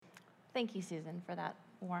Thank you, Susan, for that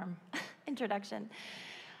warm introduction.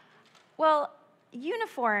 Well,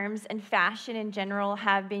 uniforms and fashion in general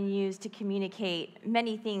have been used to communicate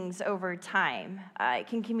many things over time. It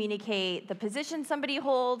can communicate the position somebody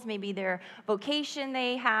holds, maybe their vocation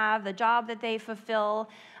they have, the job that they fulfill.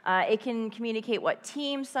 It can communicate what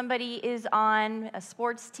team somebody is on, a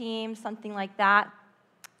sports team, something like that.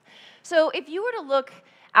 So if you were to look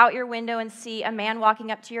out your window and see a man walking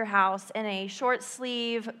up to your house in a short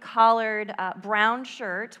sleeve, collared, brown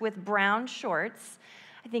shirt with brown shorts,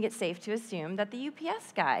 I think it's safe to assume that the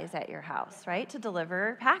UPS guy is at your house, right, to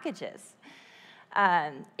deliver packages.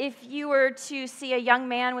 If you were to see a young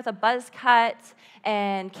man with a buzz cut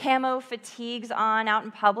and camo fatigues on out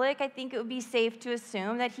in public, I think it would be safe to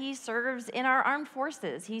assume that he serves in our armed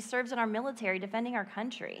forces. He serves in our military defending our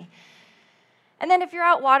country. And then if you're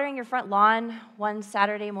out watering your front lawn one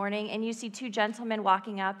Saturday morning and you see two gentlemen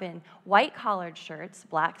walking up in white collared shirts,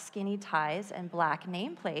 black skinny ties, and black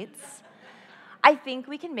nameplates, I think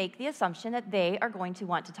we can make the assumption that they are going to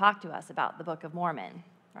want to talk to us about the Book of Mormon,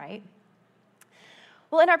 right?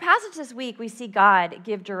 Well, in our passage this week, we see God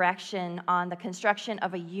give direction on the construction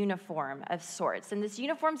of a uniform of sorts. And this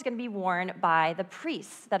uniform is going to be worn by the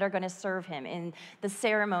priests that are going to serve him in the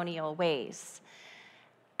ceremonial ways.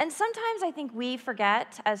 And sometimes I think we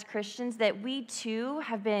forget as Christians that we too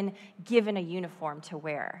have been given a uniform to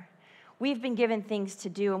wear. We've been given things to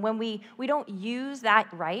do, and when we don't use that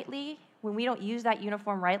rightly, when we don't use that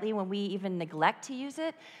uniform rightly, when we even neglect to use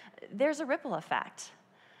it, there's a ripple effect.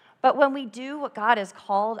 But when we do what God has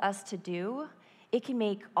called us to do, it can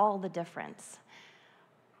make all the difference.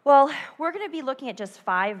 Well, we're going to be looking at just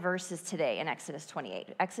 5 verses today in Exodus 28.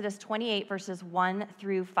 Exodus 28, verses 1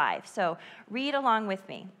 through 5. So read along with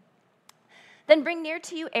me. Then bring near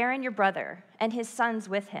to you Aaron your brother and his sons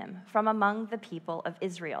with him from among the people of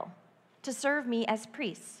Israel to serve me as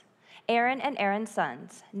priests. Aaron and Aaron's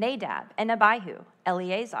sons, Nadab and Abihu,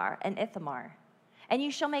 Eleazar and Ithamar. And you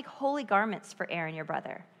shall make holy garments for Aaron your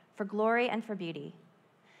brother, for glory and for beauty.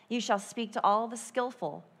 You shall speak to all the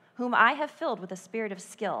skillful, whom I have filled with a spirit of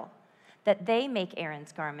skill, that they make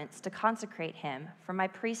Aaron's garments to consecrate him for my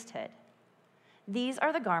priesthood. These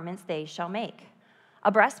are the garments they shall make: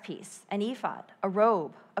 a breastpiece, an ephod, a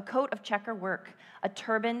robe, a coat of checker work, a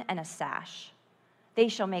turban, and a sash. They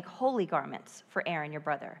shall make holy garments for Aaron your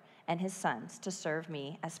brother and his sons to serve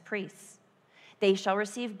me as priests. They shall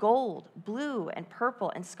receive gold, blue, and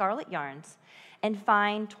purple, and scarlet yarns, and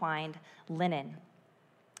fine twined linen.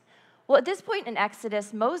 Well, at this point in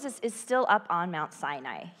Exodus, Moses is still up on Mount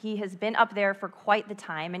Sinai. He has been up there for quite the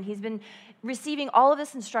time, and he's been receiving all of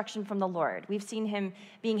this instruction from the Lord. We've seen him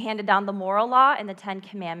being handed down the moral law and the 10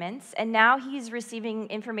 Commandments, and now he's receiving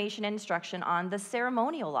information and instruction on the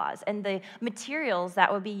ceremonial laws and the materials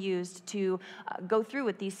that would be used to go through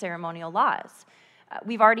with these ceremonial laws.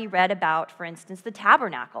 We've already read about, for instance, the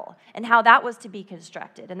tabernacle and how that was to be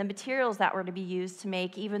constructed and the materials that were to be used to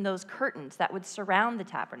make even those curtains that would surround the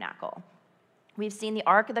tabernacle. We've seen the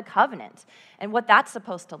Ark of the Covenant and what that's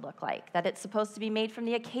supposed to look like, that it's supposed to be made from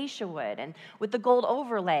the acacia wood and with the gold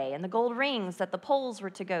overlay and the gold rings that the poles were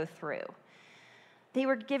to go through. He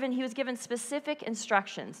was given specific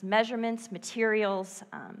instructions, measurements, materials,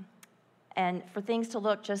 and for things to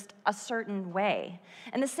look just a certain way.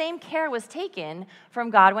 And the same care was taken from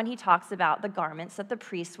God when he talks about the garments that the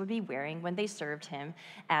priests would be wearing when they served him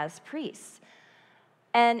as priests.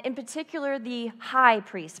 And in particular, the high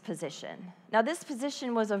priest position. Now, this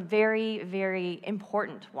position was a very, very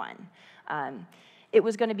important one. It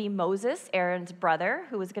was going to be Moses, Aaron's brother,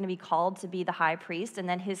 who was going to be called to be the high priest, and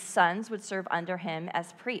then his sons would serve under him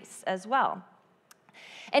as priests as well.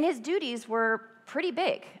 And his duties were pretty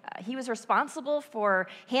big. He was responsible for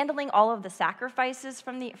handling all of the sacrifices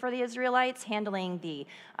for the Israelites, handling the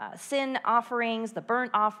sin offerings, the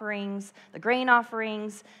burnt offerings, the grain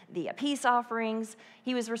offerings, the peace offerings.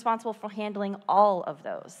 He was responsible for handling all of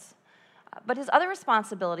those. But his other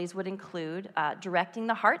responsibilities would include directing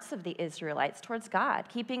the hearts of the Israelites towards God,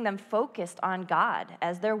 keeping them focused on God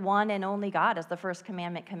as their one and only God, as the first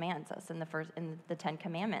commandment commands us in the 10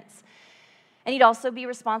 Commandments. And he'd also be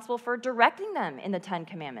responsible for directing them in the 10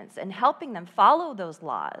 Commandments and helping them follow those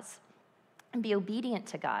laws and be obedient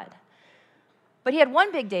to God. But he had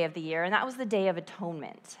one big day of the year, and that was the Day of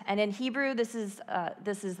Atonement. And in Hebrew, this is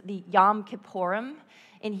the Yom Kippurim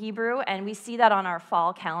in Hebrew, and we see that on our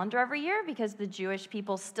fall calendar every year because the Jewish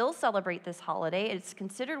people still celebrate this holiday. It's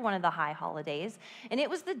considered one of the high holidays, and it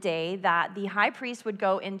was the day that the high priest would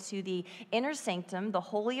go into the inner sanctum, the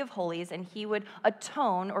Holy of Holies, and he would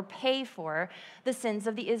atone or pay for the sins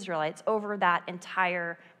of the Israelites over that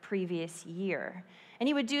entire previous year. And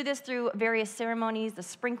he would do this through various ceremonies, the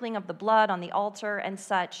sprinkling of the blood on the altar and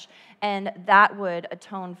such, and that would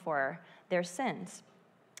atone for their sins.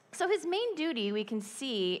 So his main duty, we can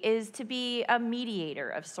see, is to be a mediator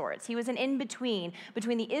of sorts. He was an in-between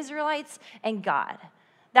between the Israelites and God.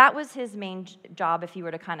 That was his main job if you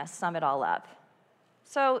were to kind of sum it all up.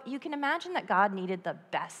 So you can imagine that God needed the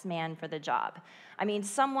best man for the job. I mean,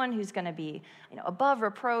 someone who's going to be, above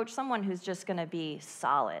reproach, someone who's just going to be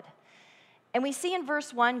solid. And we see in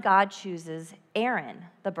verse 1, God chooses Aaron,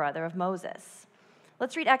 the brother of Moses.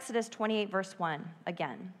 Let's read Exodus 28, verse 1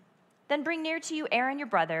 again. Then bring near to you Aaron your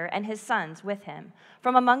brother and his sons with him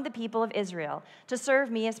from among the people of Israel to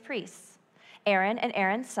serve me as priests. Aaron and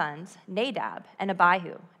Aaron's sons, Nadab and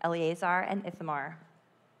Abihu, Eleazar and Ithamar.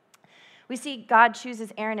 We see God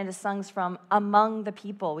chooses Aaron and his sons from among the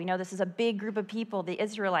people. We know this is a big group of people, the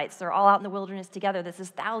Israelites. They're all out in the wilderness together. This is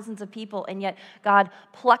thousands of people, and yet God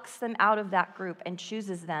plucks them out of that group and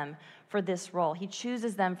chooses them for this role. He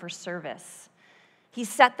chooses them for service. He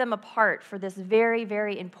set them apart for this very,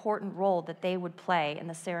 very important role that they would play in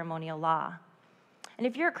the ceremonial law. And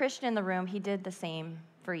if you're a Christian in the room, he did the same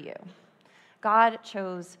for you. God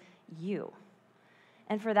chose you.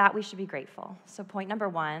 And for that, we should be grateful. So point number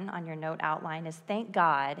 1 on your note outline is thank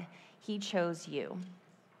God he chose you.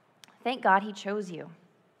 Thank God he chose you.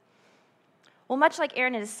 Well, much like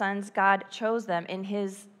Aaron and his sons, God chose them in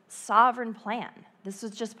his sovereign plan. This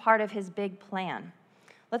was just part of his big plan.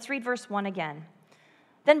 Let's read verse 1 again.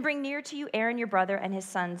 Then bring near to you Aaron your brother and his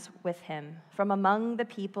sons with him from among the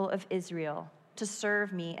people of Israel to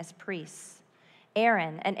serve me as priests.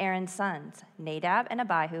 Aaron and Aaron's sons, Nadab and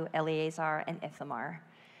Abihu, Eleazar and Ithamar.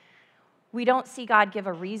 We don't see God give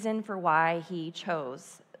a reason for why he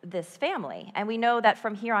chose this family. And we know that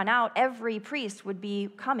from here on out, every priest would be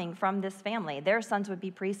coming from this family. Their sons would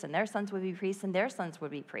be priests, and their sons would be priests, and their sons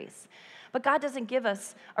would be priests. But God doesn't give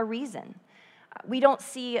us a reason. We don't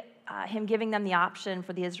see him giving them the option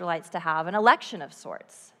for the Israelites to have an election of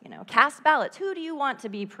sorts. Cast ballots. Who do you want to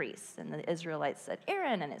be priests? And the Israelites said,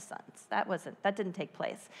 Aaron and his sons. That didn't take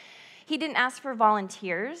place. He didn't ask for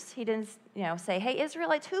volunteers. He didn't, say, hey,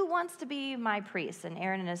 Israelites, who wants to be my priest? And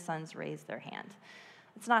Aaron and his sons raised their hand.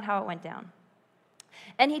 That's not how it went down.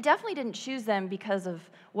 And he definitely didn't choose them because of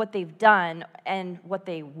what they've done and what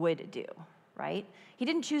they would do, right? He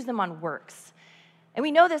didn't choose them on works. And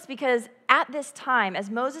we know this because at this time, as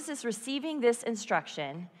Moses is receiving this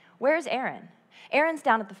instruction, where's Aaron? Aaron's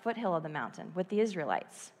down at the foothill of the mountain with the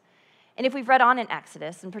Israelites. And if we've read on in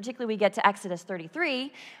Exodus, and particularly we get to Exodus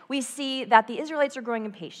 33, we see that the Israelites are growing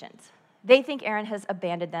impatient. They think Aaron has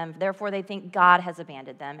abandoned them, therefore they think God has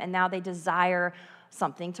abandoned them, and now they desire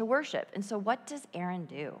something to worship. And so what does Aaron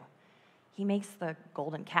do? He makes the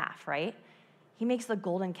golden calf, right? He makes the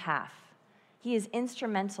golden calf. He is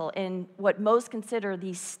instrumental in what most consider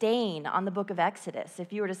the stain on the book of Exodus.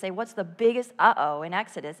 If you were to say, what's the biggest uh-oh in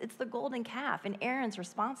Exodus? It's the golden calf, and Aaron's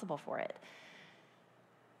responsible for it.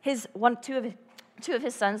 Two of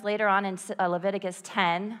his sons later on in Leviticus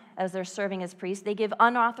 10, as they're serving as priests, they give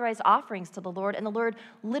unauthorized offerings to the Lord, and the Lord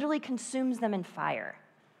literally consumes them in fire.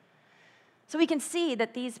 So we can see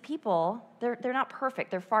that these people, they're not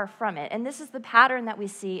perfect. They're far from it. And this is the pattern that we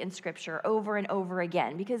see in Scripture over and over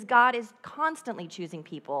again, because God is constantly choosing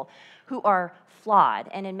people who are flawed,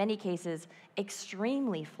 and in many cases,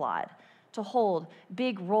 extremely flawed, to hold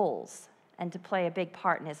big roles and to play a big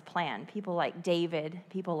part in his plan. People like David,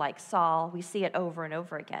 people like Saul, we see it over and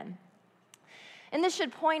over again. And this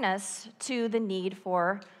should point us to the need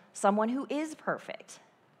for someone who is perfect,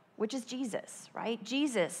 which is Jesus, right?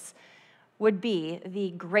 Jesus would be the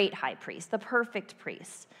great high priest, the perfect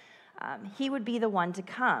priest. He would be the one to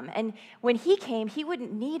come. And when he came, he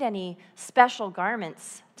wouldn't need any special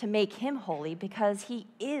garments to make him holy because he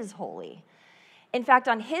is holy. In fact,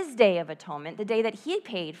 on his day of atonement, the day that he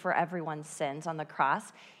paid for everyone's sins on the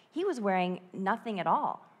cross, he was wearing nothing at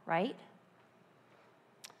all, right?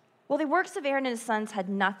 Well, the works of Aaron and his sons had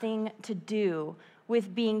nothing to do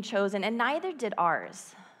with being chosen, and neither did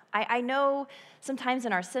ours. I know sometimes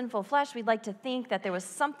in our sinful flesh, we'd like to think that there was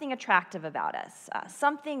something attractive about us,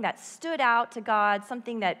 something that stood out to God,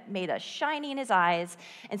 something that made us shiny in his eyes,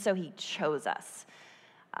 and so he chose us.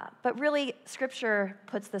 But really, Scripture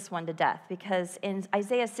puts this one to death, because in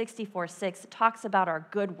Isaiah 64:6, it talks about our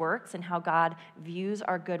good works and how God views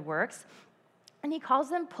our good works, and he calls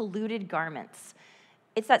them polluted garments.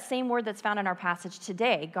 It's that same word that's found in our passage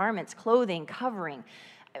today, garments, clothing, covering.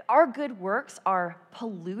 Our good works are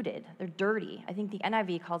polluted. They're dirty. I think the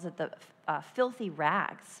NIV calls it the filthy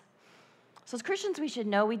rags. So as Christians, we should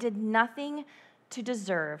know we did nothing to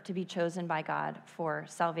deserve to be chosen by God for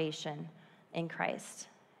salvation in Christ.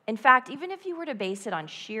 In fact, even if you were to base it on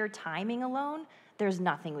sheer timing alone, there's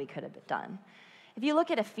nothing we could have done. If you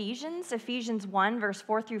look at Ephesians 1, verse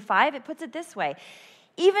 4 through 5, it puts it this way: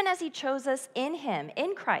 even as he chose us in him,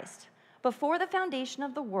 in Christ, before the foundation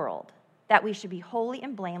of the world, that we should be holy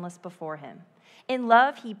and blameless before him. In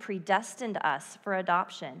love, he predestined us for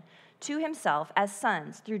adoption to himself as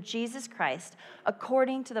sons through Jesus Christ,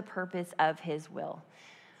 according to the purpose of his will.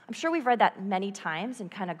 I'm sure we've read that many times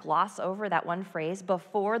and kind of gloss over that one phrase,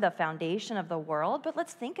 before the foundation of the world, but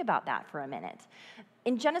let's think about that for a minute.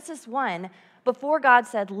 In Genesis 1, before God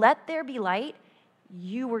said, "Let there be light,"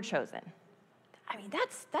 you were chosen. I mean,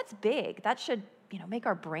 that's big. That should, make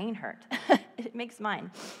our brain hurt. It makes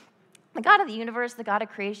mine. The God of the universe, the God of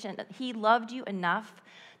creation, he loved you enough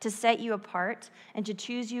to set you apart and to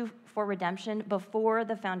choose you for redemption before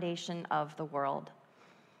the foundation of the world.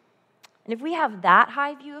 And if we have that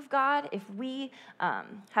high view of God, if we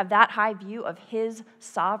have that high view of his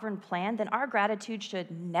sovereign plan, then our gratitude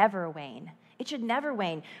should never wane. It should never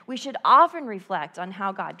wane. We should often reflect on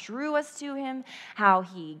how God drew us to him, how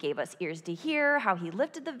he gave us ears to hear, how he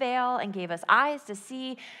lifted the veil and gave us eyes to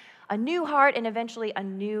see, a new heart, and eventually a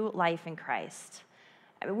new life in Christ.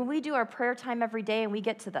 I mean, when we do our prayer time every day and we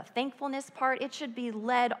get to the thankfulness part, it should be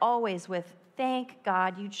led always with, "Thank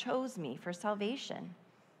God you chose me for salvation."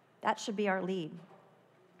 That should be our lead.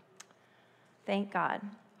 Thank God.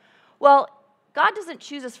 Well, God doesn't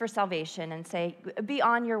choose us for salvation and say, "Be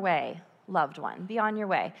on your way, loved one, be on your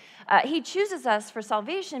way." He chooses us for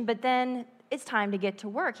salvation, but then it's time to get to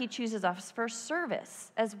work. He chooses us for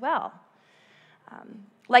service as well.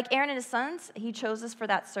 Like Aaron and his sons, he chose us for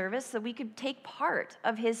that service so we could take part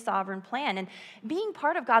of his sovereign plan. And being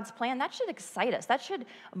part of God's plan, that should excite us. That should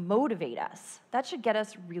motivate us. That should get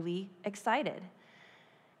us really excited.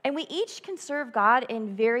 And we each can serve God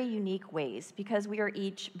in very unique ways because we are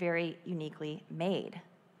each very uniquely made.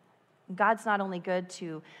 God's not only good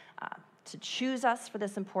to choose us for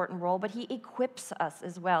this important role, but he equips us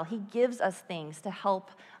as well. He gives us things to help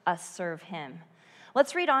us serve him.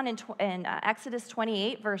 Let's read on in Exodus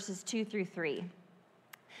 28, verses 2 through 3.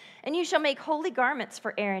 "And you shall make holy garments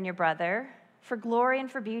for Aaron your brother, for glory and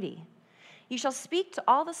for beauty. You shall speak to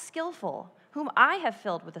all the skillful, whom I have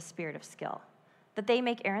filled with a spirit of skill, that they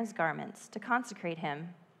make Aaron's garments to consecrate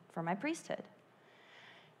him for my priesthood."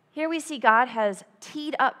 Here we see God has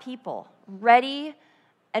teed up people ready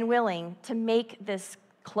and willing to make this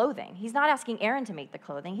clothing. He's not asking Aaron to make the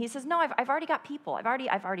clothing. He says, "No, I've already got people. I've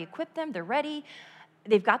already equipped them. They're ready.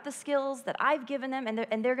 They've got the skills that I've given them,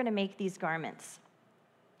 and they're going to make these garments."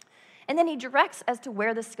 And then he directs as to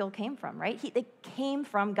where the skill came from, right? They came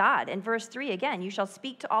from God. In verse 3, again, "You shall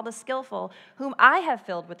speak to all the skillful, whom I have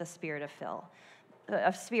filled with a spirit of skill."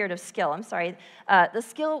 The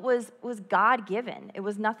skill was God-given. It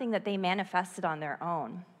was nothing that they manifested on their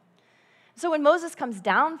own. So when Moses comes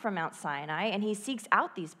down from Mount Sinai and he seeks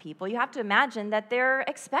out these people, you have to imagine that they're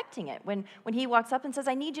expecting it. When he walks up and says,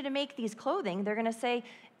 "I need you to make these clothing," they're going to say,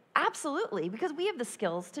 "Absolutely," because we have the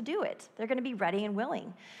skills to do it. They're going to be ready and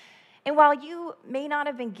willing. And while you may not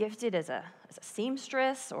have been gifted as a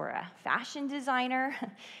seamstress or a fashion designer,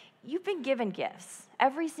 you've been given gifts.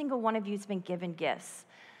 Every single one of you has been given gifts.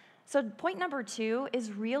 So point number 2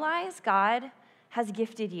 is realize God has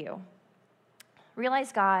gifted you.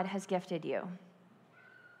 Realize God has gifted you.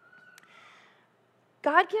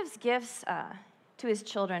 God gives gifts to his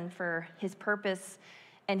children for his purpose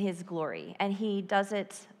and his glory, and he does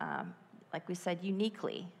it, like we said,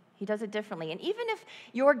 uniquely. He does it differently. And even if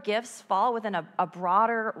your gifts fall within a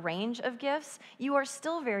broader range of gifts, you are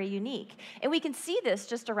still very unique. And we can see this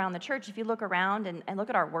just around the church. If you look around and look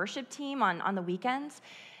at our worship team on the weekends,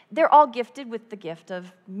 they're all gifted with the gift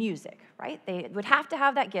of music, right? They would have to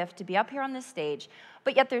have that gift to be up here on this stage,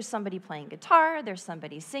 but yet there's somebody playing guitar, there's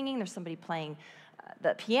somebody singing, there's somebody playing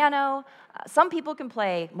the piano. Some people can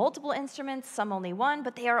play multiple instruments, some only one,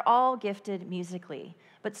 but they are all gifted musically,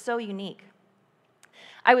 but so unique.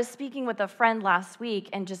 I was speaking with a friend last week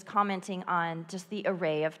and just commenting on just the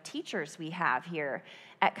array of teachers we have here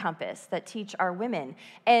at Compass that teach our women,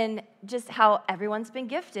 and just how everyone's been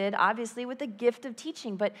gifted, obviously, with the gift of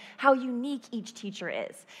teaching, but how unique each teacher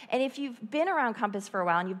is. And if you've been around Compass for a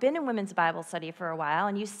while, and you've been in women's Bible study for a while,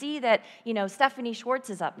 and you see that, Stephanie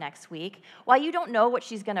Schwartz is up next week, while you don't know what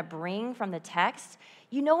she's going to bring from the text,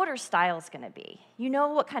 you know what her style is going to be. You know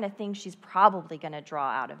what kind of things she's probably going to draw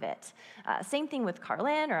out of it. Same thing with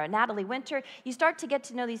Carlin or Natalie Winter. You start to get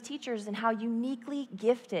to know these teachers and how uniquely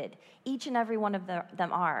gifted each and every one of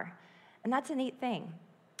them are. And that's a neat thing.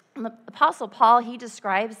 And the Apostle Paul, he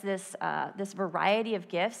describes this variety of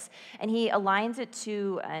gifts, and he aligns it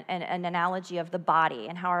to an analogy of the body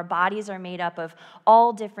and how our bodies are made up of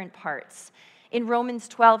all different parts. In Romans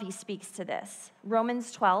 12, he speaks to this.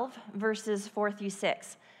 Romans 12, verses 4 through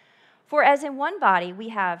 6. For as in one body we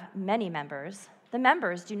have many members, the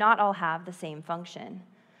members do not all have the same function.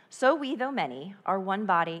 So we, though many, are one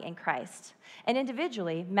body in Christ, and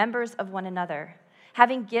individually members of one another,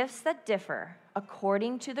 having gifts that differ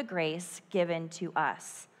according to the grace given to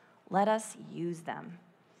us. Let us use them.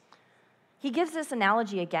 He gives this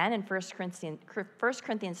analogy again in 1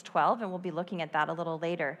 Corinthians 12, and we'll be looking at that a little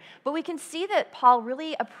later. But we can see that Paul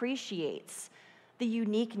really appreciates the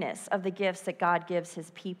uniqueness of the gifts that God gives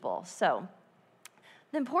his people. So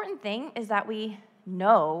the important thing is that we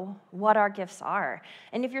know what our gifts are.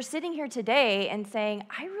 And if you're sitting here today and saying,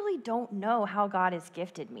 I really don't know how God has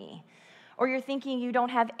gifted me, or you're thinking you don't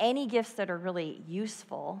have any gifts that are really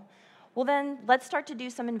useful, well then let's start to do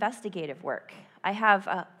some investigative work. I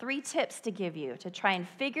have 3 tips to give you to try and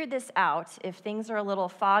figure this out if things are a little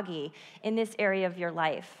foggy in this area of your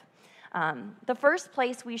life. The first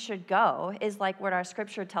place we should go is like what our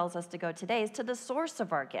scripture tells us to go today, is to the source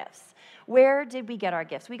of our gifts. Where did we get our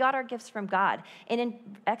gifts? We got our gifts from God. And in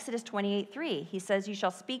Exodus 28:3, he says, you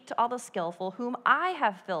shall speak to all the skillful whom I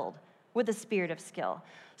have filled with the spirit of skill.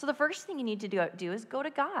 So the first thing you need to do is go to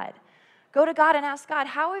God. Go to God and ask God,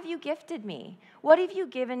 how have you gifted me? What have you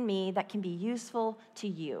given me that can be useful to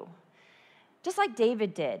you? Just like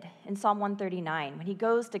David did in Psalm 139, when he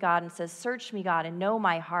goes to God and says, search me, God, and know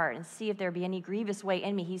my heart, and see if there be any grievous way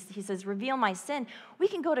in me. He says, reveal my sin. We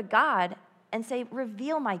can go to God and say,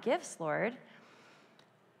 reveal my gifts, Lord.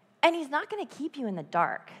 And he's not going to keep you in the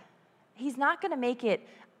dark. He's not going to make it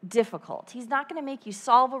difficult. He's not going to make you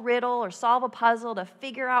solve a riddle or solve a puzzle to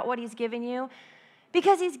figure out what he's given you,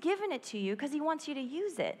 because he's given it to you because he wants you to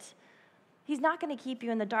use it. He's not going to keep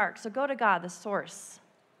you in the dark. So go to God, the source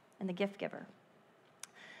and the gift giver.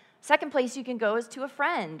 Second place you can go is to a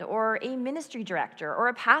friend or a ministry director or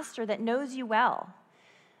a pastor that knows you well.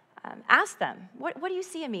 Ask them, what do you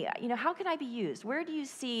see in me? How can I be used? Where do you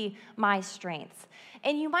see my strengths?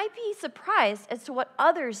 And you might be surprised as to what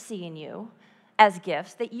others see in you as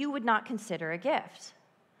gifts that you would not consider a gift.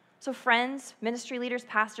 So friends, ministry leaders,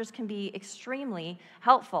 pastors can be extremely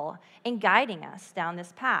helpful in guiding us down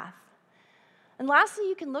this path. And lastly,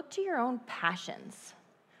 you can look to your own passions.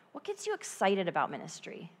 What gets you excited about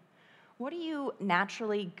ministry? What are you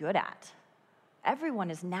naturally good at?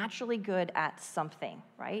 Everyone is naturally good at something,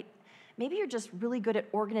 right? Maybe you're just really good at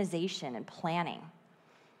organization and planning.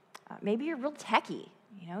 Maybe you're real techie.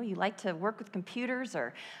 You like to work with computers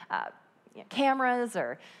or cameras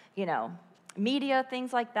or, media,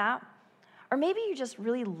 things like that. Or maybe you just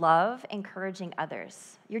really love encouraging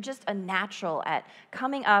others. You're just a natural at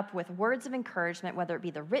coming up with words of encouragement, whether it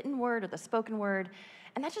be the written word or the spoken word,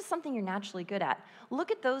 and that's just something you're naturally good at.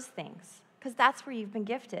 Look at those things, because that's where you've been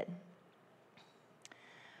gifted.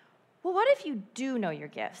 Well, what if you do know your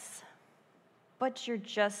gifts, but you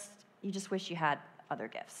just wish you had other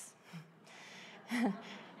gifts?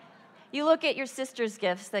 You look at your sister's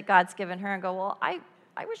gifts that God's given her and go, well, I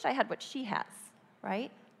wish I had what she has,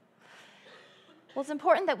 right? Well, it's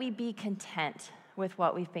important that we be content with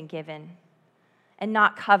what we've been given and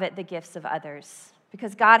not covet the gifts of others,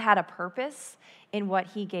 because God had a purpose in what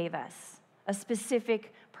he gave us, a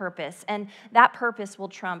specific purpose, and that purpose will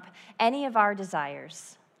trump any of our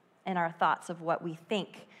desires and our thoughts of what we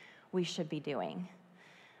think we should be doing.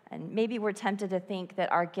 And maybe we're tempted to think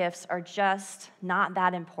that our gifts are just not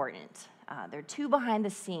that important. They're too behind the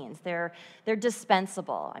scenes. They're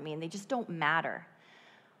dispensable. They just don't matter.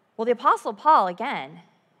 Well, the Apostle Paul, again,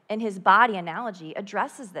 in his body analogy,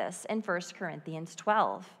 addresses this in 1 Corinthians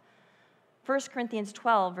 12. 1 Corinthians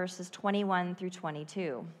 12, verses 21 through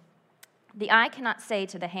 22. The eye cannot say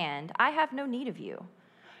to the hand, I have no need of you,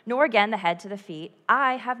 nor again the head to the feet,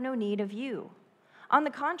 I have no need of you. On the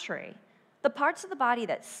contrary, the parts of the body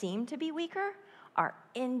that seem to be weaker are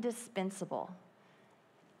indispensable.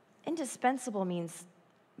 Indispensable means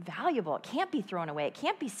valuable. It can't be thrown away. It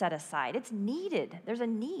can't be set aside. It's needed. There's a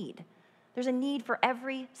need. There's a need for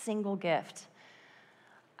every single gift.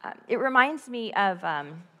 It reminds me of,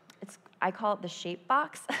 I call it the shape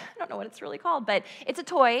box. I don't know what it's really called, but it's a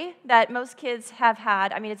toy that most kids have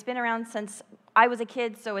had. It's been around since I was a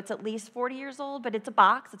kid, so it's at least 40 years old, but it's a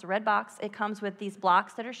box. It's a red box. It comes with these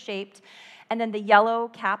blocks that are shaped, and then the yellow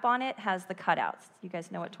cap on it has the cutouts. You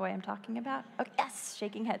guys know what toy I'm talking about? Okay, yes,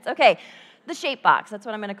 shaking heads. Okay, the shape box, that's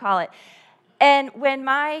what I'm going to call it. And when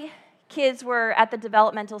my kids were at the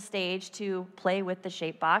developmental stage to play with the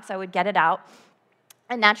shape box, I would get it out,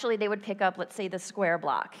 And naturally, they would pick up, let's say, the square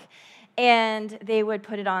block, and they would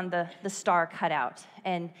put it on the star cutout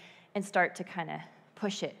and start to kind of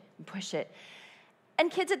push it and push it. And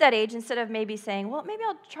kids at that age, instead of maybe saying, well, maybe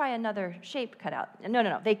I'll try another shape cutout.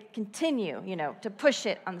 No. They continue, to push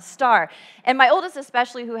it on the star. And my oldest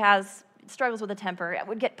especially, who struggles with a temper,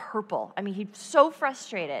 would get purple. I mean, he's so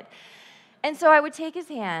frustrated. And so I would take his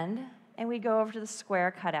hand, and we'd go over to the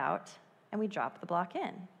square cutout, and we'd drop the block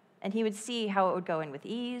in. And he would see how it would go in with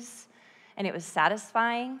ease, and it was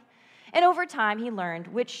satisfying. And over time, he learned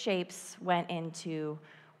which shapes went into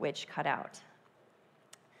which cutout.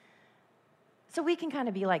 So we can kind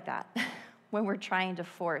of be like that when we're trying to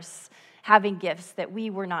force having gifts that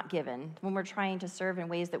we were not given, when we're trying to serve in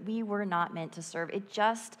ways that we were not meant to serve. It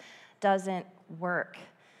just doesn't work.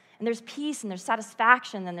 And there's peace and there's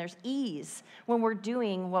satisfaction and there's ease when we're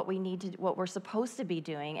doing what we're supposed to be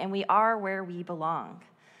doing, and we are where we belong.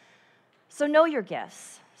 So know your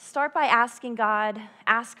gifts. Start by asking God,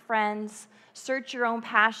 ask friends, search your own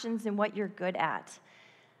passions and what you're good at,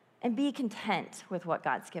 and be content with what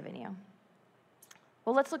God's given you.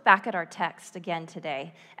 Well, let's look back at our text again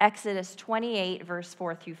today, Exodus 28, verse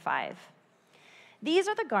 4 through 5. These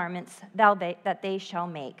are the garments that they shall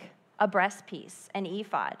make: a breastpiece, an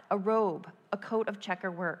ephod, a robe, a coat of checker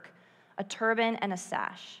work, a turban, and a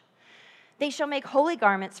sash. They shall make holy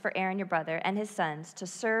garments for Aaron your brother and his sons to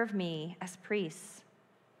serve me as priests.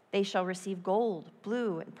 They shall receive gold,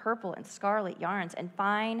 blue, and purple, and scarlet yarns, and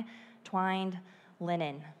fine twined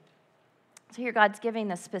linen. So here God's giving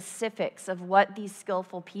the specifics of what these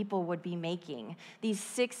skillful people would be making. These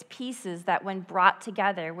 6 pieces that, when brought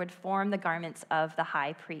together, would form the garments of the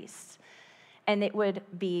high priest. And it would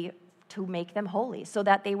be to make them holy so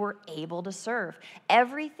that they were able to serve.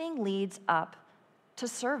 Everything leads up to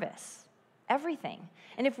service. Everything.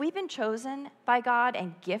 And if we've been chosen by God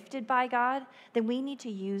and gifted by God, then we need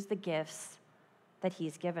to use the gifts that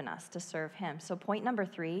he's given us to serve him. So point number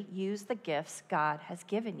 3, use the gifts God has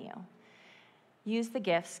given you. Use the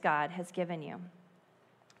gifts God has given you.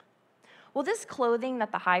 Well, this clothing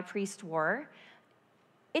that the high priest wore,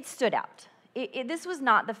 it stood out. This was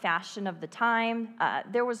not the fashion of the time.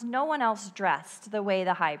 There was no one else dressed the way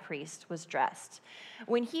the high priest was dressed.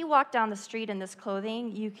 When he walked down the street in this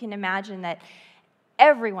clothing, you can imagine that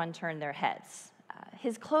everyone turned their heads.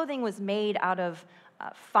 His clothing was made out of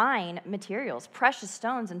fine materials, precious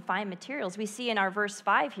stones and fine materials. We see in our verse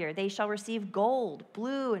 5 here, they shall receive gold,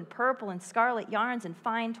 blue, and purple, and scarlet yarns, and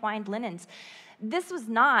fine twined linens. This was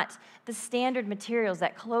not the standard materials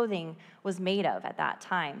that clothing was made of at that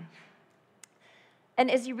time. And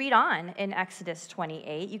as you read on in Exodus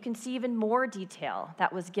 28, you can see even more detail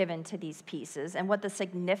that was given to these pieces and what the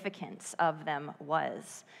significance of them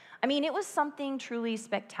was. I mean, it was something truly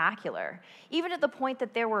spectacular, even at the point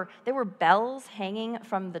that there were bells hanging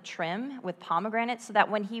from the trim with pomegranates so that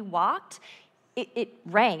when he walked, it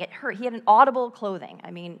rang, it hurt. He had an audible clothing. I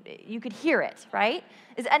mean, you could hear it, right?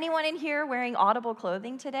 Is anyone in here wearing audible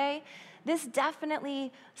clothing today? This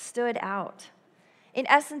definitely stood out. In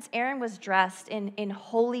essence, Aaron was dressed in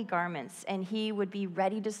holy garments, and he would be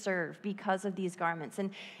ready to serve because of these garments.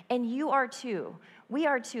 And you are too. We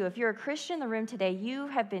are too. If you're a Christian in the room today, you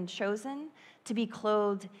have been chosen to be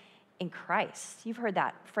clothed in Christ. You've heard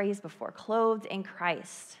that phrase before, clothed in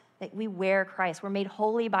Christ. That we wear Christ. We're made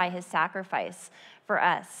holy by his sacrifice for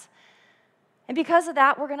us. And because of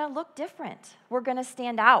that, we're going to look different. We're going to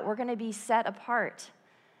stand out. We're going to be set apart.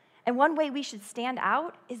 And one way we should stand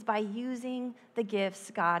out is by using the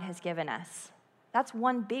gifts God has given us. That's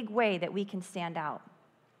one big way that we can stand out.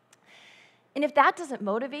 And if that doesn't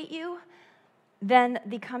motivate you, then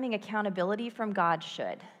the coming accountability from God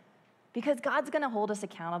should. Because God's going to hold us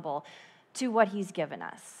accountable to what he's given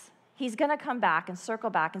us. He's going to come back and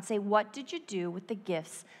circle back and say, what did you do with the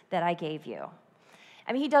gifts that I gave you?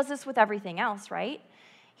 I mean, he does this with everything else, right?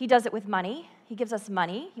 He does it with money. He gives us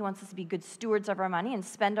money. He wants us to be good stewards of our money and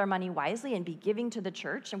spend our money wisely and be giving to the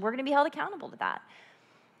church, and we're going to be held accountable to that.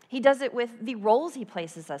 He does it with the roles he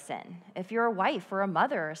places us in. If you're a wife or a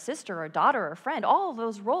mother or a sister or a daughter or a friend, all of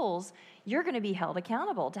those roles, you're going to be held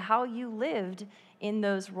accountable to how you lived in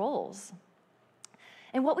those roles.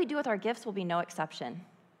 And what we do with our gifts will be no exception.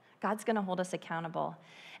 God's going to hold us accountable.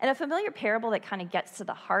 And a familiar parable that kind of gets to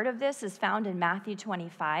the heart of this is found in Matthew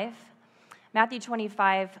 25. Matthew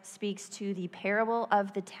 25 speaks to the parable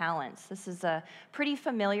of the talents. This is a pretty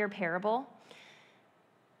familiar parable.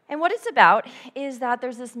 And what it's about is that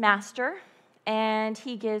there's this master, and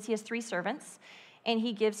he has 3 servants, and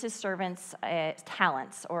he gives his servants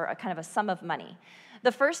talents, or a kind of a sum of money.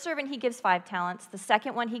 The first servant, he gives 5 talents. The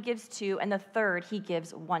second one, he gives 2, and the third, he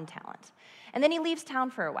gives 1 talent. And then he leaves town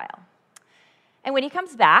for a while. And when he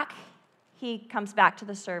comes back to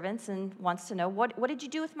the servants and wants to know, what did you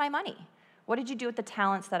do with my money? What did you do with the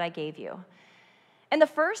talents that I gave you? And the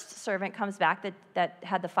first servant comes back that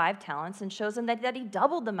had the 5 talents and shows him that he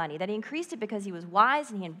doubled the money, that he increased it because he was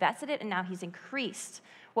wise and he invested it, and now he's increased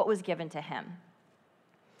what was given to him.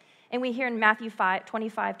 And we hear in Matthew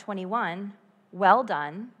 25:21, well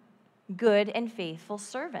done, good and faithful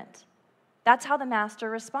servant. That's how the master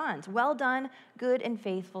responds. Well done, good and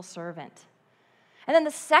faithful servant. And then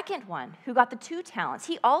the second one, who got the 2 talents,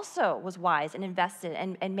 he also was wise and invested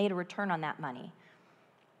and made a return on that money.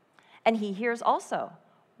 And he hears also,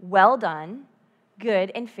 well done,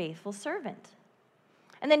 good and faithful servant.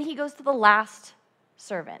 And then he goes to the last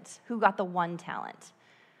servant, who got the 1 talent.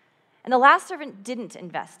 And the last servant didn't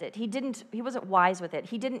invest it. He wasn't wise with it.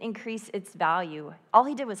 He didn't increase its value. All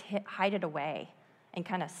he did was hide it away and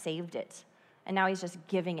kind of saved it. And now he's just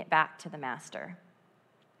giving it back to the master.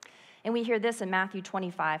 And we hear this in Matthew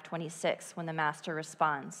 25:26 when the master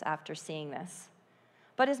responds after seeing this.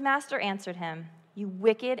 But his master answered him, you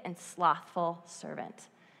wicked and slothful servant.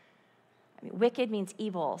 Wicked means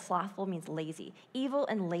evil. Slothful means lazy. Evil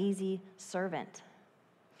and lazy servant.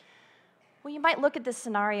 Well, you might look at this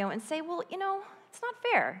scenario and say, well, it's not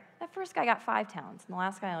fair. That first guy got 5 talents, and the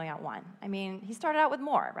last guy only got 1. He started out with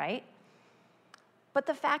more, right? But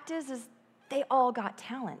the fact is they all got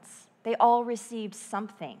talents. They all received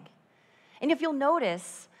something. And if you'll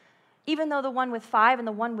notice, even though the one with 5 and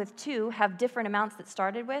the one with 2 have different amounts that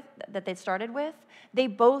they started with, they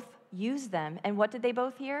both used them. And what did they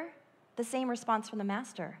both hear? The same response from the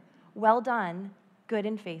master. Well done, good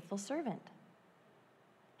and faithful servant.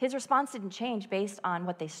 His response didn't change based on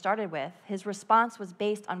what they started with. His response was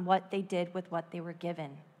based on what they did with what they were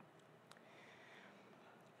given.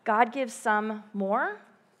 God gives some more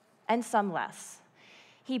and some less.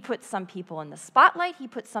 He puts some people in the spotlight, he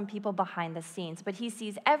puts some people behind the scenes, but he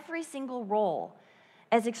sees every single role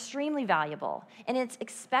as extremely valuable, and it's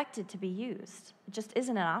expected to be used. It just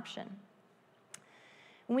isn't an option.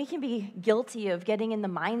 We can be guilty of getting in the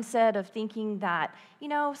mindset of thinking that,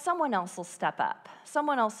 someone else will step up.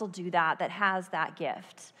 Someone else will do that has that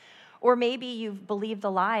gift. Or maybe you've believed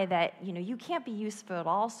the lie that, you can't be useful at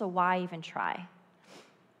all, so why even try?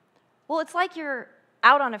 Well, it's like you're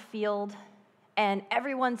out on a field and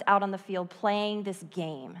everyone's out on the field playing this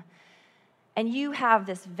game. And you have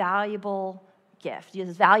this valuable gift,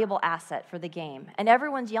 this valuable asset for the game. And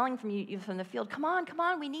everyone's yelling from you from the field, come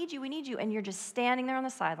on, we need you. And you're just standing there on the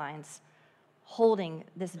sidelines holding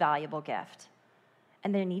this valuable gift.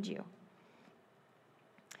 And they need you.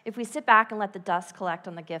 If we sit back and let the dust collect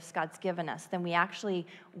on the gifts God's given us, then we actually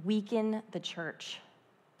weaken the church.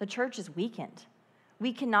 The church is weakened.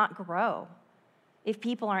 We cannot grow if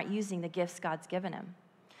people aren't using the gifts God's given them.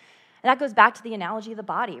 And that goes back to the analogy of the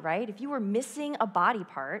body, right? If you were missing a body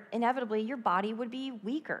part, inevitably your body would be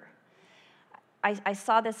weaker. I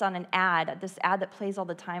saw this on this ad that plays all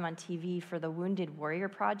the time on TV for the Wounded Warrior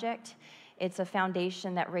Project. It's a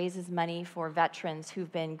foundation that raises money for veterans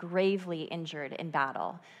who've been gravely injured in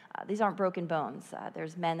battle. These aren't broken bones.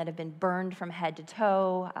 There's men that have been burned from head to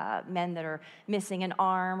toe, men that are missing an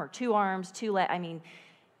arm or 2 arms, 2 legs.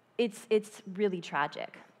 It's really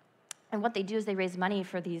tragic. And what they do is they raise money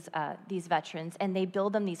for these veterans, and they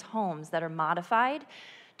build them these homes that are modified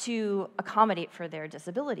to accommodate for their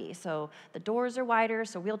disability. So the doors are wider,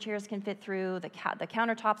 so wheelchairs can fit through. The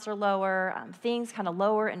countertops are lower. Things kind of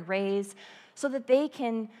lower and raise, so that they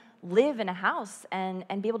can live in a house and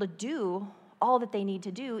be able to do all that they need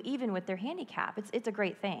to do, even with their handicap. It's a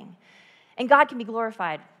great thing. And God can be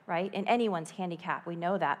glorified, right, in anyone's handicap. We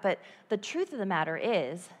know that. But the truth of the matter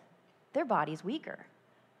is, their body's weaker.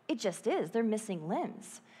 It just is. They're missing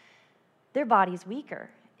limbs. Their body's weaker.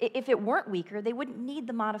 If it weren't weaker, they wouldn't need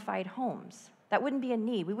the modified homes. That wouldn't be a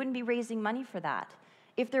need. We wouldn't be raising money for that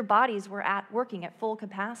if their bodies were working at full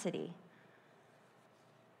capacity.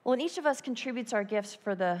 Well, and each of us contributes our gifts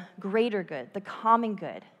for the greater good, the common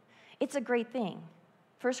good. It's a great thing.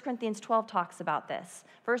 1 Corinthians 12 talks about this.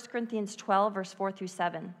 1 Corinthians 12, verse 4 through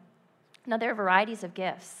 7. Now, there are varieties of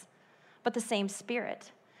gifts, but the same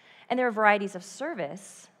Spirit. And there are varieties of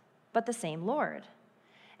service, but the same Lord.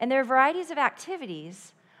 And there are varieties of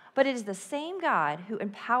activities, but it is the same God who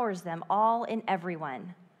empowers them all in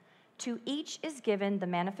everyone. To each is given the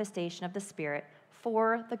manifestation of the Spirit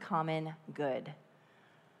for the common good.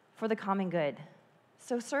 For the common good.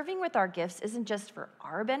 So serving with our gifts isn't just for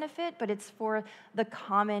our benefit, but it's for the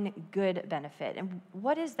common good benefit. And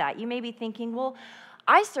what is that? You may be thinking, well,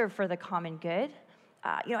 I serve for the common good.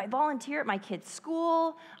 I volunteer at my kid's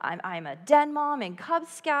school. I'm a den mom in Cub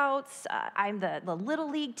Scouts. I'm the Little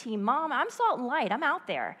League team mom. I'm Salt and Light. I'm out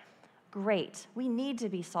there. Great. We need to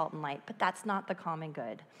be salt and light, but that's not the common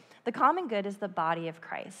good. The common good is the body of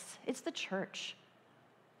Christ. It's the church.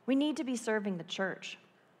 We need to be serving the church.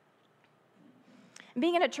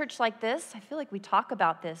 Being in a church like this, I feel like we talk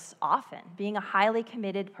about this often, being a highly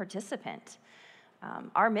committed participant.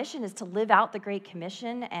 Our mission is to live out the Great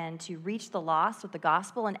Commission and to reach the lost with the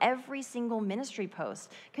gospel, and every single ministry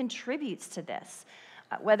post contributes to this,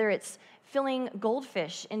 whether it's filling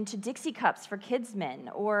goldfish into Dixie cups for kidsmen,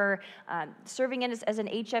 or serving as an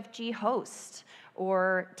HFG host,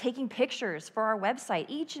 or taking pictures for our website.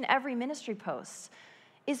 Each and every ministry post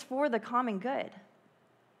is for the common good.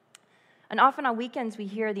 And often on weekends, we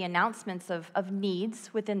hear the announcements of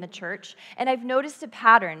needs within the church, and I've noticed a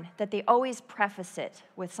pattern that they always preface it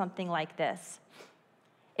with something like this.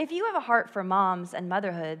 If you have a heart for moms and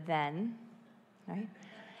motherhood, then, right?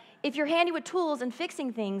 If you're handy with tools and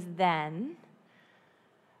fixing things, then,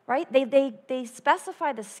 right? They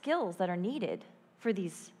specify the skills that are needed for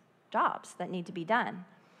these jobs that need to be done.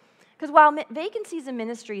 Because while vacancies in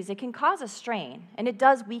ministries, it can cause a strain, and it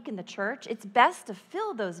does weaken the church, it's best to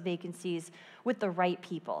fill those vacancies with the right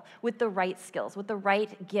people, with the right skills, with the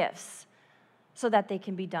right gifts, so that they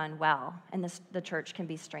can be done well, and the church can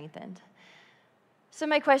be strengthened. So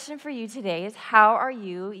my question for you today is, how are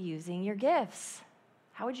you using your gifts?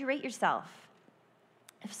 How would you rate yourself?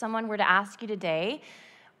 If someone were to ask you today,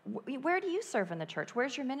 where do you serve in the church?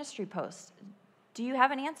 Where's your ministry post? Do you have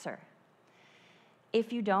an answer?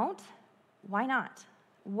 If you don't, why not?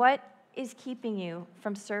 What is keeping you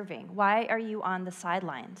from serving? Why are you on the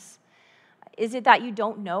sidelines? Is it that you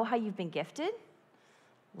don't know how you've been gifted?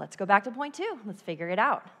 Let's go back to point 2. Let's figure it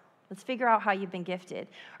out. Let's figure out how you've been gifted.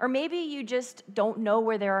 Or maybe you just don't know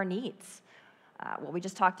where there are needs. What we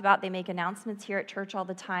just talked about, they make announcements here at church all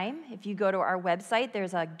the time. If you go to our website,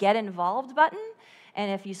 there's a Get Involved button. And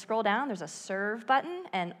if you scroll down, there's a Serve button,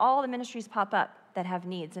 and all the ministries pop up that have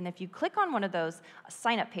needs. And if you click on one of those, a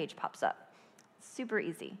sign-up page pops up. Super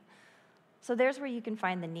easy. So there's where you can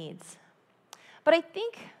find the needs. But I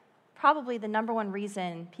think probably the number one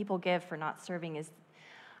reason people give for not serving is,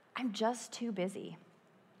 I'm just too busy.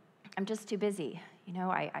 I'm just too busy. You know,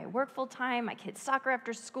 I work full time, my kids' soccer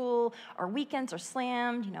after school, our weekends are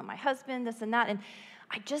slammed, you know, my husband, this and that, and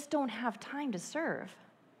I just don't have time to serve.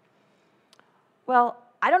 Well,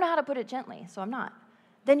 I don't know how to put it gently, so I'm not.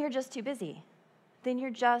 Then you're just too busy. Then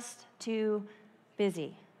you're just too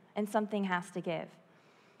busy, and something has to give.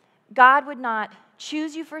 God would not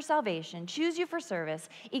choose you for salvation, choose you for service,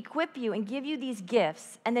 equip you, and give you these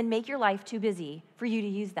gifts, and then make your life too busy for you to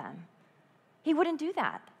use them. He wouldn't do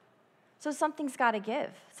that. So something's got to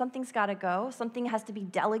give. Something's got to go. Something has to be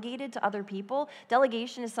delegated to other people.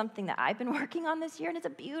 Delegation is something that I've been working on this year, and it's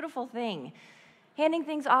a beautiful thing. Handing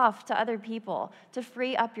things off to other people to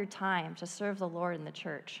free up your time to serve the Lord in the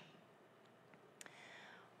church.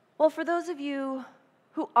 Well, for those of you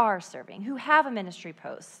who are serving, who have a ministry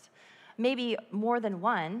post, maybe more than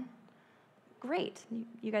one, great.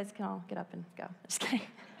 You guys can all get up and go. Just kidding.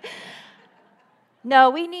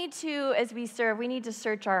 No, we need to, as we serve, we need to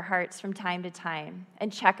search our hearts from time to time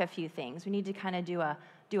and check a few things. We need to kind of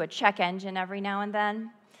do a check engine every now and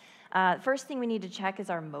then. First thing we need to check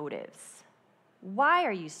is our motives. Why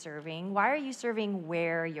are you serving? Why are you serving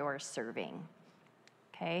where you're serving?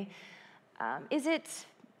 Okay? Is it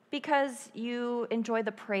because you enjoy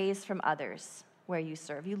the praise from others where you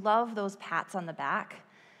serve? You love those pats on the back?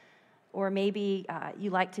 Or maybe you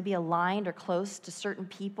like to be aligned or close to certain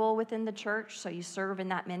people within the church, so you serve in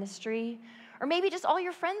that ministry. Or maybe just all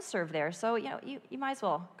your friends serve there, so you might as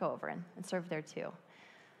well go over and serve there too.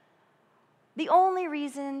 The only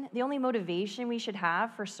motivation we should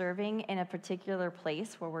have for serving in a particular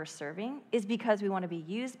place where we're serving is because we want to be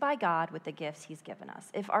used by God with the gifts He's given us.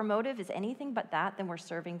 If our motive is anything but that, then we're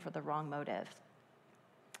serving for the wrong motive.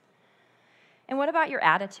 And what about your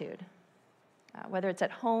attitude? Whether it's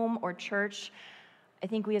at home or church, I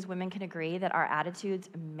think we as women can agree that our attitudes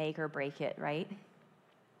make or break it, right?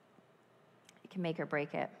 It can make or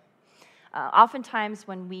break it. Oftentimes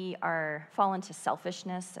when we fall into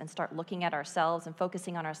selfishness and start looking at ourselves and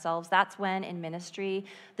focusing on ourselves, that's when in ministry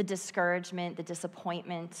the discouragement, the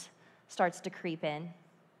disappointment starts to creep in.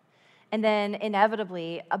 And then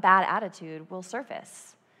inevitably a bad attitude will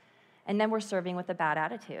surface. And then we're serving with a bad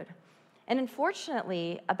attitude. And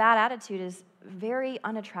unfortunately, a bad attitude is very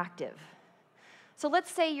unattractive. So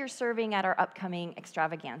let's say you're serving at our upcoming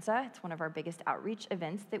extravaganza. It's one of our biggest outreach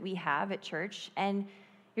events that we have at church, and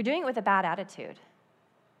you're doing it with a bad attitude.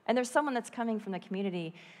 And there's someone that's coming from the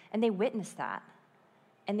community, and they witness that,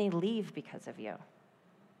 and they leave because of you.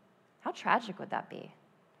 How tragic would that be,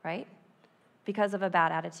 right? Because of a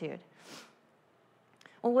bad attitude.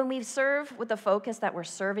 Well, when we serve with the focus that we're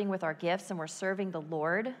serving with our gifts and we're serving the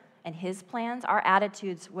Lord and his plans, our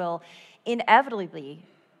attitudes will inevitably be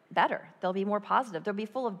better. They'll be more positive. They'll be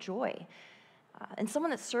full of joy. And someone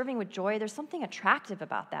that's serving with joy, there's something attractive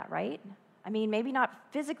about that, right? I mean, maybe not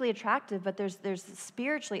physically attractive, but there's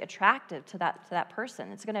spiritually attractive to that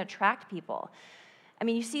person. It's going to attract people. I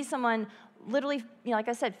mean, you see someone literally, like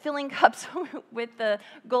I said, filling cups with the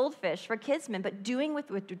goldfish for Kidsman, but doing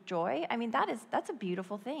with joy. I mean, that's a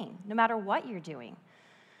beautiful thing, no matter what you're doing.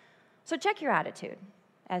 So check your attitude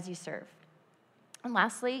as you serve. And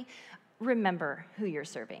lastly, remember who you're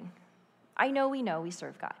serving. I know we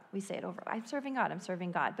serve God. We say it over. I'm serving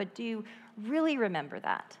God. But do you really remember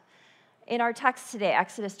that? In our text today,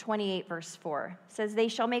 Exodus 28, verse 4, says, "They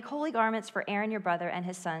shall make holy garments for Aaron your brother and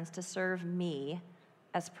his sons to serve me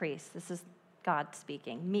as priests." This is God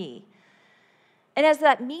speaking, me. And as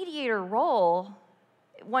that mediator role,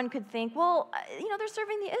 one could think, well, they're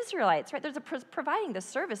serving the Israelites, right? They're providing the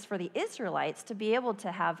service for the Israelites to be able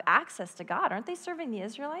to have access to God. Aren't they serving the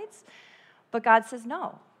Israelites? But God says,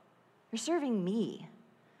 no, you're serving me.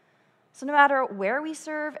 So no matter where we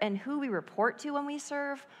serve and who we report to when we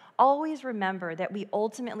serve, always remember that we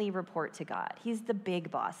ultimately report to God. He's the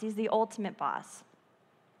big boss. He's the ultimate boss.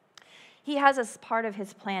 He has as part of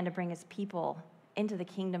his plan to bring his people into the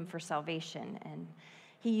kingdom for salvation, and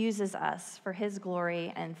he uses us for his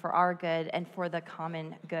glory and for our good and for the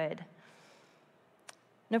common good.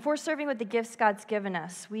 And if we're serving with the gifts God's given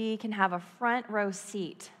us, we can have a front row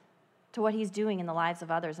seat to what he's doing in the lives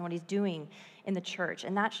of others and what he's doing in the church,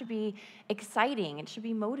 and that should be exciting. It should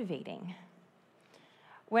be motivating.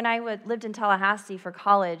 When I lived in Tallahassee for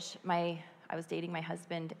college, I was dating my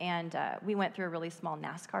husband, and we went through a really small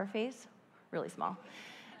NASCAR phase, really small.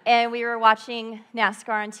 And we were watching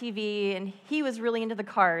NASCAR on TV, and he was really into the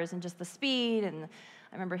cars and just the speed, and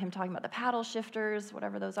I remember him talking about the paddle shifters,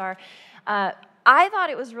 whatever those are. I thought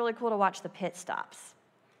it was really cool to watch the pit stops,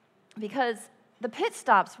 because the pit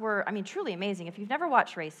stops were, truly amazing. If you've never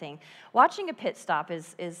watched racing, watching a pit stop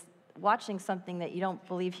is watching something that you don't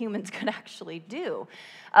believe humans could actually do.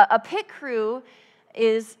 A pit crew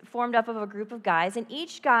is formed up of a group of guys, and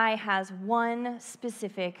each guy has one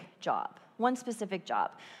specific job.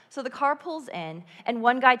 So the car pulls in, and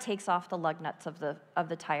one guy takes off the lug nuts of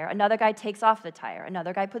the tire. Another guy takes off the tire.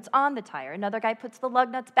 Another guy puts on the tire. Another guy puts the lug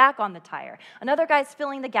nuts back on the tire. Another guy's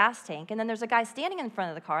filling the gas tank, and then there's a guy standing in front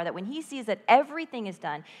of the car that when he sees that everything is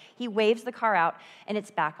done, he waves the car out, and it's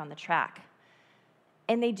back on the track.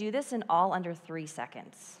 And they do this in all under 3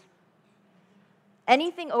 seconds.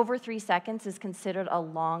 Anything over 3 seconds is considered a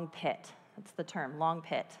long pit. That's the term, long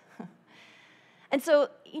pit. And so,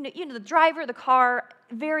 the driver, the car,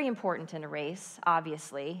 very important in a race,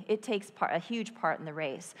 obviously. It takes a huge part in the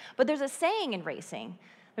race. But there's a saying in racing.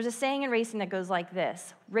 There's a saying in racing that goes like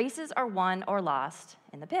this: races are won or lost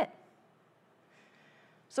in the pit.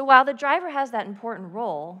 So while the driver has that important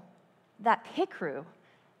role, that pit crew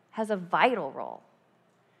has a vital role.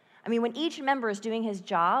 When each member is doing his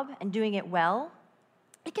job and doing it well,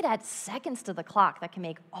 it could add seconds to the clock that can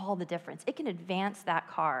make all the difference. It can advance that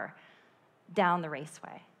car down the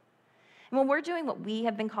raceway. And when we're doing what we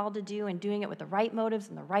have been called to do and doing it with the right motives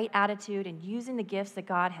and the right attitude and using the gifts that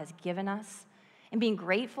God has given us and being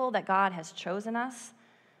grateful that God has chosen us,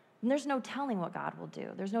 then there's no telling what God will do.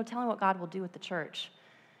 There's no telling what God will do with the church.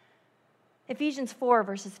 Ephesians 4,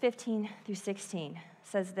 verses 15 through 16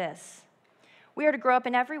 says this: "We are to grow up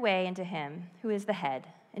in every way into him who is the head,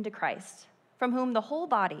 into Christ, from whom the whole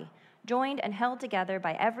body, joined and held together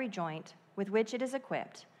by every joint with which it is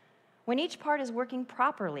equipped, when each part is working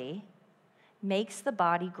properly, makes the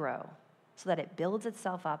body grow so that it builds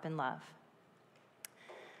itself up in love."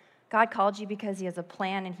 God called you because he has a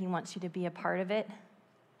plan and he wants you to be a part of it.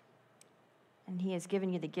 And he has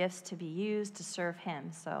given you the gifts to be used to serve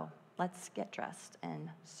him. So let's get dressed and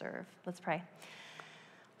serve. Let's pray.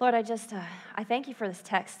 Lord, I thank you for this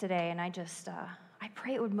text today, and I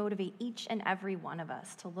pray it would motivate each and every one of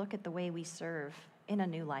us to look at the way we serve in a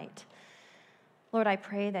new light. Lord, I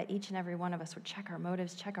pray that each and every one of us would check our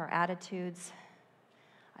motives, check our attitudes.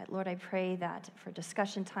 Lord, I pray that for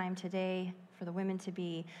discussion time today, for the women to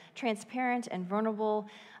be transparent and vulnerable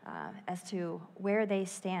as to where they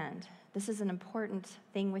stand. This is an important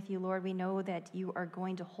thing with you, Lord. We know that you are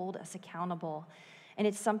going to hold us accountable, and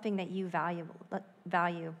it's something that you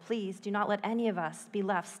value. Please do not let any of us be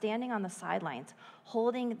left standing on the sidelines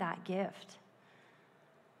holding that gift.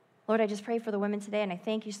 Lord, I just pray for the women today, and I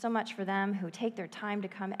thank you so much for them who take their time to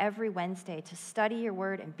come every Wednesday to study your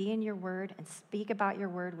word and be in your word and speak about your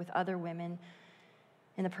word with other women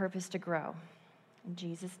in the purpose to grow. In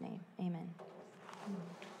Jesus' name, amen.